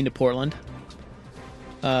is coming to Portland.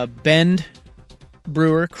 Bend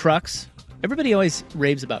Brewer, Crux. Everybody always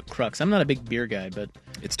raves about Crux. I'm not a big beer guy, but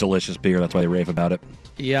It's delicious beer. That's why they rave about it.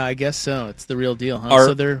 yeah, I guess so. It's the real deal,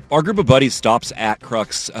 huh? Our group of buddies stops at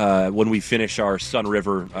Crux when we finish our Sun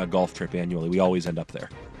River golf trip annually. We always end up there.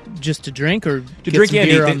 Just to drink or To get drink some and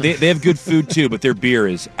beer eat. on They have good food too, but their beer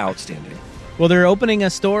is outstanding. Well, they're opening a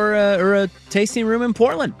store or a tasting room in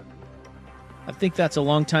Portland. I think that's a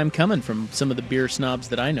long time coming from some of the beer snobs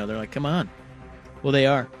that I know. They're like, come on. Well, they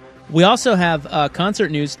are. We also have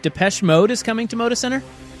concert news. Depeche Mode is coming to Moda Center.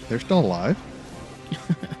 They're still alive.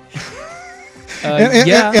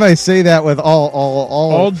 Yeah. And I say that with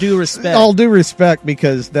all due respect. All due respect,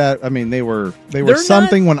 because they were They're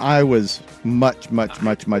something when I was much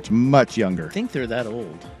younger. I think they're that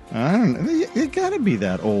old. I don't know. They got to be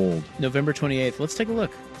that old. November 28th. Let's take a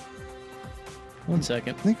look. 1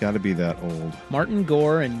 second. They got to be that old. Martin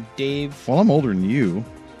Gore and Dave. Well, I'm older than you.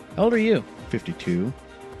 How old are you? 52.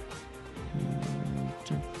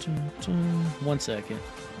 1 second.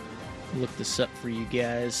 Look this up for you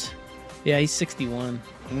guys. Yeah, he's 61.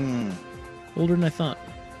 Older than I thought.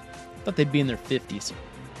 Thought they'd be in their 50s.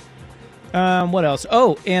 What else?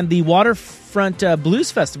 Oh, and the Waterfront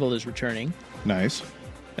Blues Festival is returning. Nice.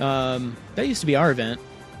 That used to be our event.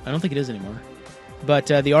 I don't think it is anymore. But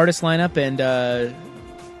the artist lineup and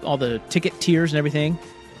all the ticket tiers and everything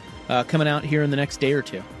coming out here in the next day or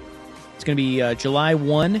two. It's going to be July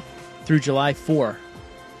 1 through July 4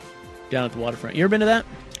 down at the Waterfront. You ever been to that?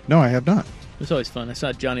 No, I have not. It was always fun. I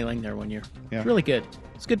saw Johnny Lang there one year. Yeah. It's really good.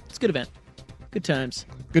 It's good. It's a good event. Good times.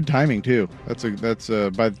 Good timing too. That's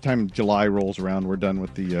by the time July rolls around, we're done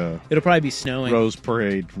with the It'll probably be snowing. Rose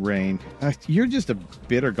Parade rain. You're just a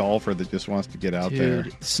bitter golfer that just wants to get out there.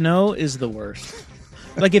 Dude, snow is the worst.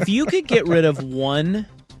 Like, if you could get rid of one...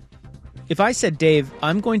 If I said, Dave,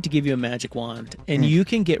 I'm going to give you a magic wand, and you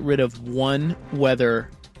can get rid of one weather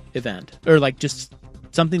event, or like just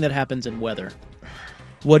something that happens in weather,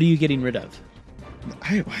 what are you getting rid of?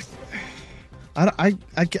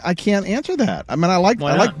 I can't answer that. I mean, I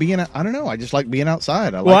like being. I don't know. I just like being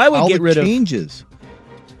outside. I would all get the rid of changes.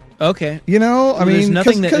 Okay, you know, I mean, there's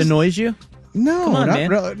nothing that annoys you. No, Come on, not man.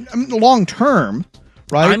 really. I mean, long term,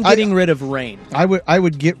 right? I'm getting rid of rain. I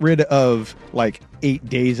would get rid of like 8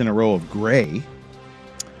 days in a row of gray.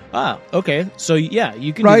 Ah, okay. So yeah,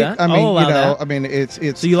 you can Right? do that. I mean, I'll allow that. I mean, it's.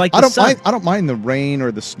 So you like the I don't sun. mind. I don't mind the rain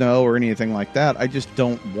or the snow or anything like that. I just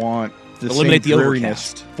don't want the Eliminate same the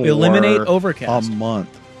dreariness overcast. for Eliminate overcast. a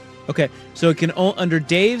month. Okay, so it can under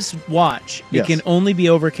Dave's watch, Yes. it can only be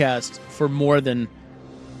overcast for more than,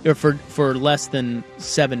 or for less than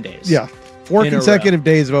 7 days. Yeah. 4 in a consecutive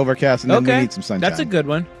days of overcast, and then we need some sunshine. That's a good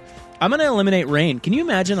one. I'm going to eliminate rain. Can you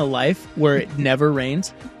imagine a life where it never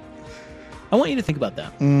rains? I want you to think about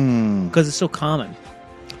that because it's so common.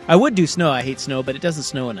 I would do snow. I hate snow, but it doesn't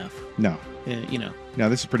snow enough. No. No,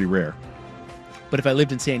 this is pretty rare. But if I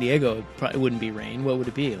lived in San Diego, it probably wouldn't be rain. What would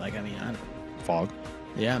it be? Like, I mean, I don't know. Fog.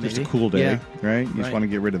 Yeah, maybe. Just a cool day, Yeah. right? You just want to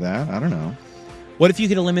get rid of that? I don't know. What if you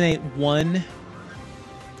could eliminate one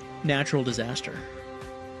natural disaster?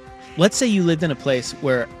 Let's say you lived in a place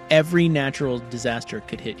where every natural disaster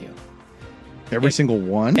could hit you. Every single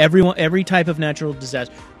one? Every type of natural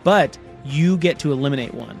disaster. But you get to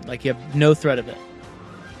eliminate one. Like, you have no threat of it.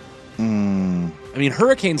 I mean,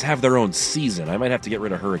 hurricanes have their own season. I might have to get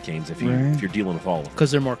rid of hurricanes if you're dealing with all of them.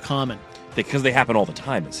 Because they're more common. Because they happen all the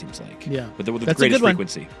time, it seems like. Yeah. But with the That's a greatest good one.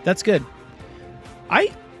 frequency. That's good. I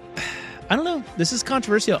don't know. This is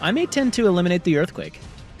controversial. I may tend to eliminate the earthquake.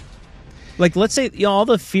 Like, let's say all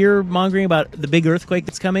the fear-mongering about the big earthquake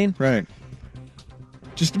that's coming. Right.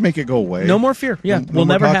 Just to make it go away. No more fear. Yeah. We'll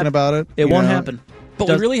never talking happen about it. It won't happen. But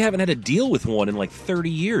we really haven't had to deal with one in like 30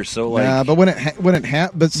 years. So like, yeah, but when it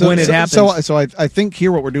happens, so I think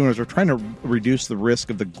here what we're doing is we're trying to reduce the risk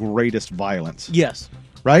of the greatest violence. Yes.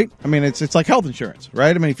 Right. I mean, it's like health insurance,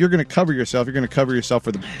 right? I mean, if you're going to cover yourself, you're going to cover yourself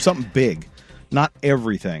for something big, not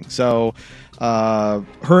everything. So,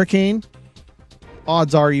 hurricane.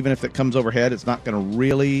 Odds are, even if it comes overhead, it's not going to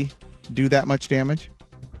really do that much damage.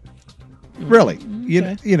 Really,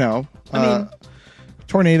 Okay. you know,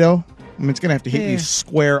 tornado. I mean, it's going to have to hit you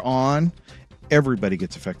square on. Everybody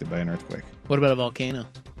gets affected by an earthquake. What about a volcano?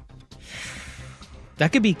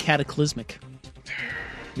 That could be cataclysmic.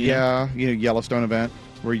 Yeah, Yellowstone event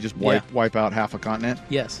where you just wipe out half a continent.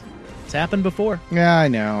 Yes, it's happened before. Yeah, I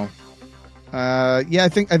know. I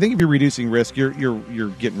think if you're reducing risk, you're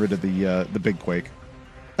getting rid of the big quake.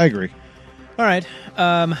 I agree. All right,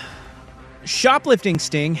 shoplifting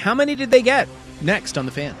sting. How many did they get? Next on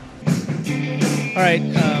the Fan. All right,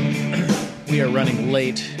 we are running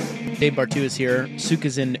late. Dave Bartu is here. Suk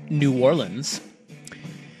is in New Orleans.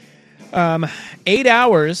 8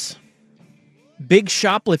 hours. Big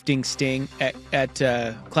shoplifting sting at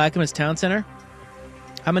Clackamas Town Center.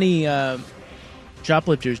 How many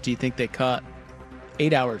shoplifters do you think they caught?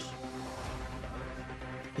 8 hours.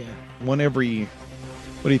 Yeah. What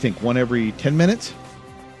do you think? One every 10 minutes?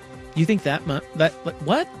 You think that much?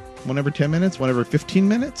 What? One every 10 minutes? One every 15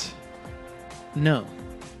 minutes? No.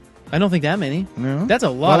 I don't think that many. No? That's a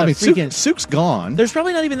lot of freaking... Suk's gone. There's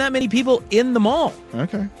probably not even that many people in the mall.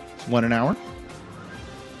 Okay. One an hour?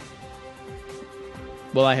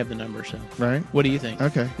 Well, I have the number, so. Right. What do you think?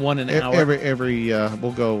 Okay. One an hour?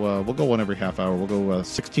 We'll go one every half hour. We'll go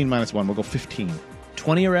 16 minus 1. We'll go 15.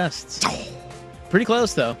 20 arrests. Pretty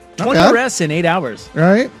close, though. 20 arrests in 8 hours.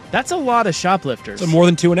 Right. That's a lot of shoplifters. So more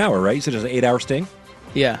than 2 an hour, right? You said it's an 8 hour sting?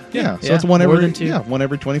 Yeah. Yeah. So it's one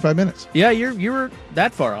every 25 minutes. Yeah, you were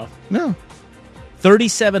that far off. No.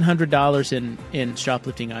 $3,700 in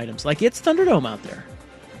shoplifting items. Like, it's Thunderdome out there.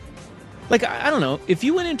 Like, I don't know. If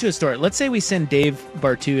you went into a store, let's say we send Dave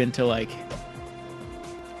Bartu into, like,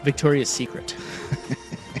 Victoria's Secret.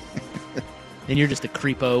 And you're just a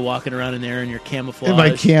creepo walking around in there in your camouflage. In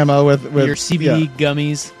my camo with your CBD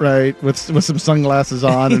gummies. Right, with some sunglasses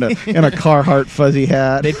on and a Carhartt fuzzy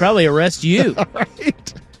hat. They'd probably arrest you.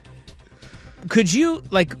 Right. Could you,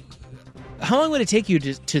 like, how long would it take you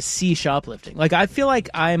to see shoplifting? Like, I feel like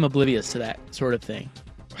I am oblivious to that sort of thing.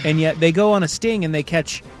 And yet they go on a sting and they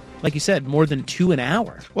catch, like you said, more than 2 an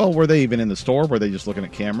hour. Well, were they even in the store? Were they just looking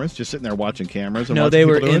at cameras, just sitting there watching cameras? And no, watching they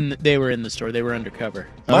were people do it? they were in the store. They were undercover.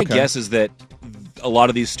 My guess is that a lot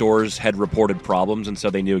of these stores had reported problems, and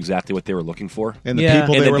so they knew exactly what they were looking for. And the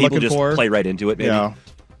people they were looking just for play right into it. Maybe. Yeah.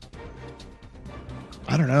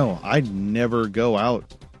 I don't know. I never go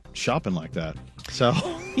out shopping like that. So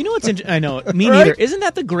you know what's I know me Right? neither. Isn't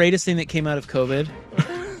that the greatest thing that came out of COVID?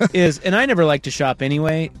 And I never like to shop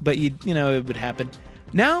anyway, but you know it would happen.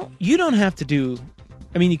 Now you don't have to do.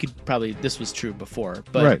 I mean, you could probably. This was true before,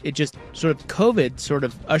 but Right. it just sort of COVID sort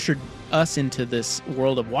of ushered us into this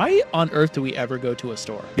world of why on earth do we ever go to a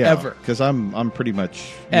store ever? Because I'm pretty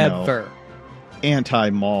much Ever.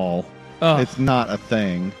 anti-mall. Ugh. It's not a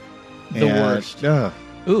thing. The worst.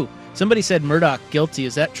 Ooh, somebody said Murdoch guilty.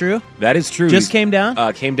 Is that true? That is true. Just came down?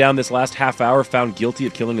 Came down this last half hour, found guilty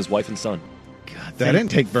of killing his wife and son. That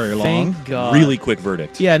didn't take very long. Thank God. Really quick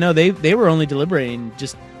verdict. Yeah, no, they were only deliberating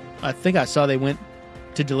just. I think I saw they went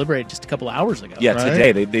to deliberate just a couple hours ago. Yeah, right?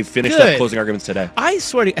 today. They finished Good. up closing arguments today. I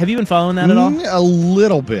swear to, have you been following that at all? A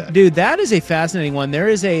little bit. Dude, that is a fascinating one. There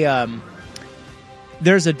is a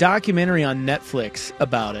There's a documentary on Netflix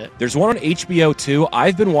about it. There's one on HBO too.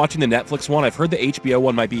 I've been watching the Netflix one. I've heard the HBO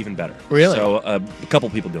one might be even better. Really? So a couple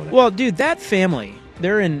people doing it. Well, dude, that family,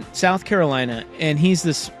 they're in South Carolina, and he's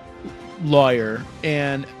this lawyer.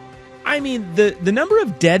 And, I mean, the number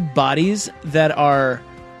of dead bodies that are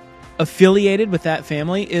affiliated with that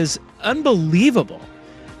family is unbelievable.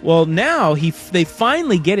 Well, now they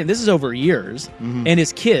finally get him. This is over years. Mm-hmm. And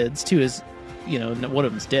his kids, too, one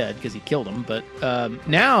of them's dead because he killed him. But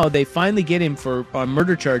now they finally get him on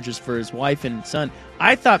murder charges for his wife and son.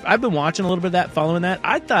 I've been watching a little bit of that, following that.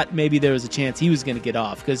 I thought maybe there was a chance he was going to get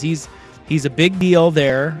off because he's a big deal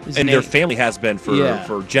there. Their family has been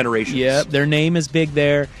for generations. Yeah, their name is big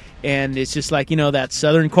there. And it's just like, that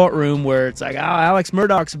Southern courtroom where it's like, Alex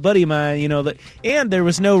Murdaugh's a buddy of mine, and there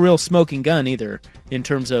was no real smoking gun either in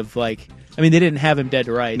terms of they didn't have him dead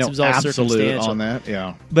to rights. No, it was all absolute circumstantial on that,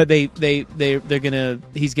 yeah. But he's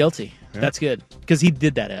guilty. Yeah. That's good because he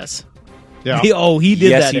did that S. Yeah. He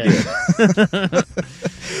did yes, that. He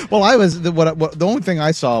did. Well, the only thing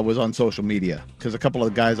I saw was on social media because a couple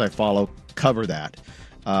of the guys I follow cover that,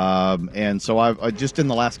 and so I just in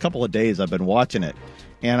the last couple of days I've been watching it.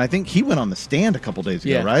 And I think he went on the stand a couple days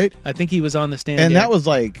ago, right? I think he was on the stand. And that was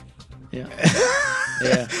like... Yeah.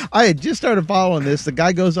 Yeah. I had just started following this. The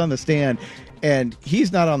guy goes on the stand, and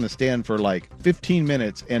he's not on the stand for like 15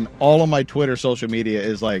 minutes, and all of my Twitter social media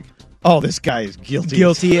is like, oh, this guy is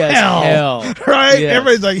guilty as hell. Right? Yes.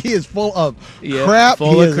 Everybody's like, he is full of crap.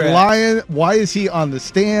 He is lying. Why is he on the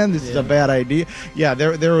stand? This is a bad idea. Yeah,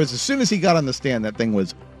 there was, as soon as he got on the stand, that thing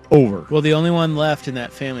was over. Well, the only one left in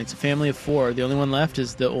that family, it's a family of 4. The only one left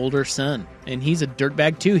is the older son, and he's a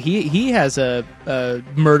dirtbag too. He has a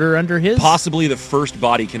murder under his. Possibly the first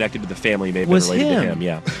body connected to the family may have been related to him.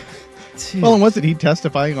 Yeah. Well, and wasn't he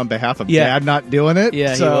testifying on behalf of Dad not doing it?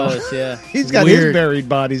 Yeah, so he was. Yeah, he's got his buried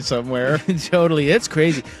body somewhere. Totally, it's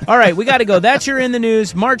crazy. All right, we got to go. That's your In the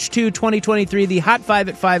News, March 2, 2023. The Hot 5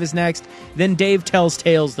 at 5 is next. Then Dave tells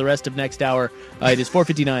tales the rest of next hour. It is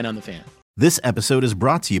 4:59 on the Fan. This episode is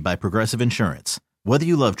brought to you by Progressive Insurance. Whether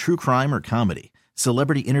you love true crime or comedy,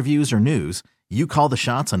 celebrity interviews or news, you call the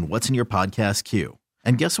shots on what's in your podcast queue.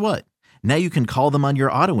 And guess what? Now you can call them on your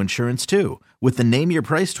auto insurance too with the Name Your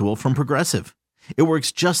Price tool from Progressive. It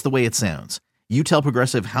works just the way it sounds. You tell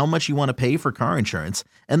Progressive how much you want to pay for car insurance,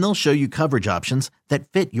 and they'll show you coverage options that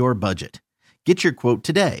fit your budget. Get your quote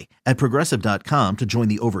today at Progressive.com to join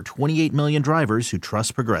the over 28 million drivers who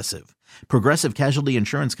trust Progressive. Progressive Casualty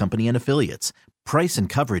Insurance Company and Affiliates. Price and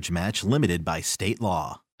coverage match limited by state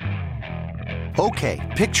law.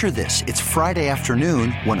 Okay, picture this. It's Friday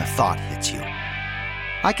afternoon when a thought hits you.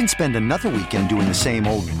 I can spend another weekend doing the same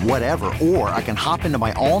old whatever, or I can hop into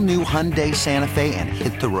my all-new Hyundai Santa Fe and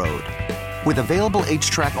hit the road. With available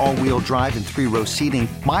H-Track all-wheel drive and 3-row seating,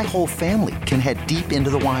 my whole family can head deep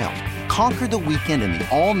into the wild. Conquer the weekend in the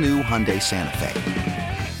all-new Hyundai Santa Fe.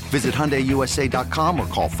 Visit HyundaiUSA.com or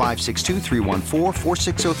call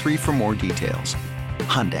 562-314-4603 for more details.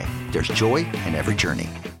 Hyundai, there's joy in every journey.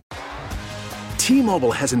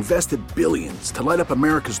 T-Mobile has invested billions to light up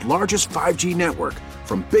America's largest 5G network,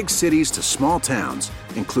 from big cities to small towns,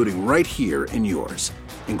 including right here in yours.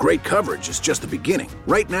 And great coverage is just the beginning.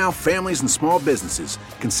 Right now, families and small businesses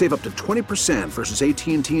can save up to 20% versus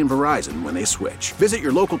AT&T and Verizon when they switch. Visit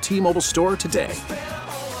your local T-Mobile store today.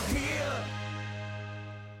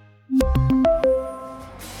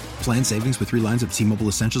 Plan savings with 3 lines of T-Mobile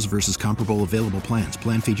Essentials versus comparable available plans.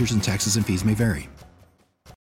 Plan features and taxes and fees may vary.